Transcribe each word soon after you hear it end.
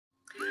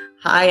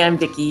Hi, I'm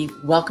Vicki.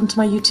 Welcome to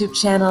my YouTube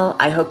channel.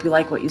 I hope you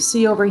like what you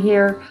see over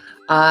here.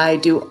 I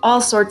do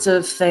all sorts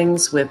of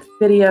things with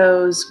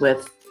videos,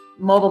 with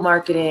mobile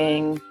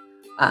marketing,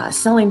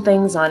 selling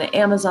things on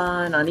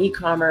Amazon, on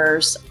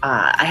e-commerce.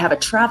 I have a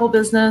travel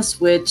business,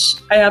 which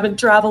I haven't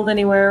traveled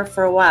anywhere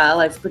for a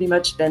while. I've pretty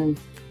much been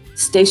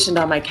stationed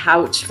on my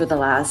couch for the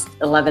last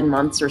 11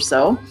 months or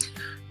so.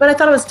 But I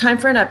thought it was time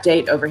for an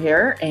update over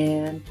here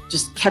and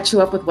just catch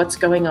you up with what's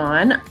going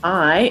on.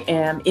 I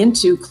am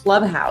into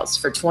Clubhouse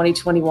for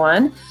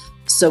 2021.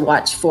 So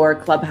watch for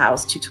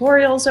Clubhouse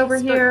tutorials over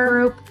here.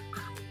 Group.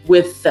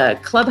 With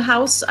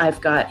Clubhouse, I've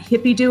got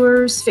Hippie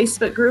Doers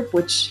Facebook group,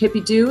 which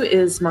Hippie Do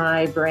is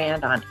my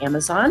brand on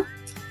Amazon.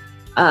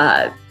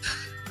 I'm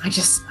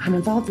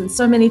involved in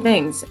so many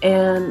things,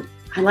 and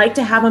I like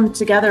to have them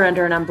together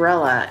under an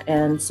umbrella.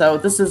 And so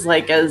this is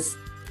like as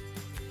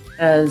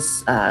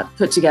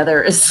put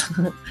together as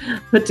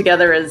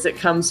it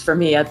comes for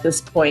me at this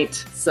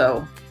point.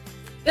 So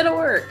it'll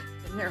work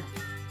in here.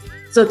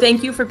 So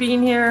thank you for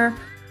being here.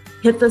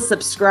 Hit the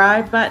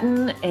subscribe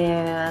button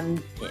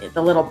and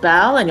the little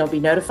bell, and you'll be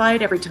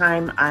notified every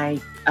time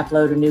I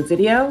upload a new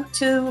video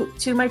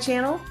to my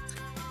channel.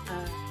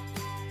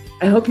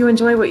 I hope you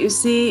enjoy what you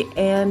see,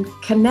 and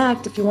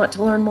connect if you want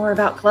to learn more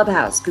about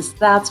Clubhouse, because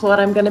that's what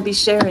I'm going to be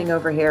sharing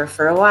over here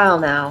for a while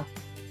now.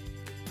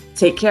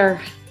 Take care.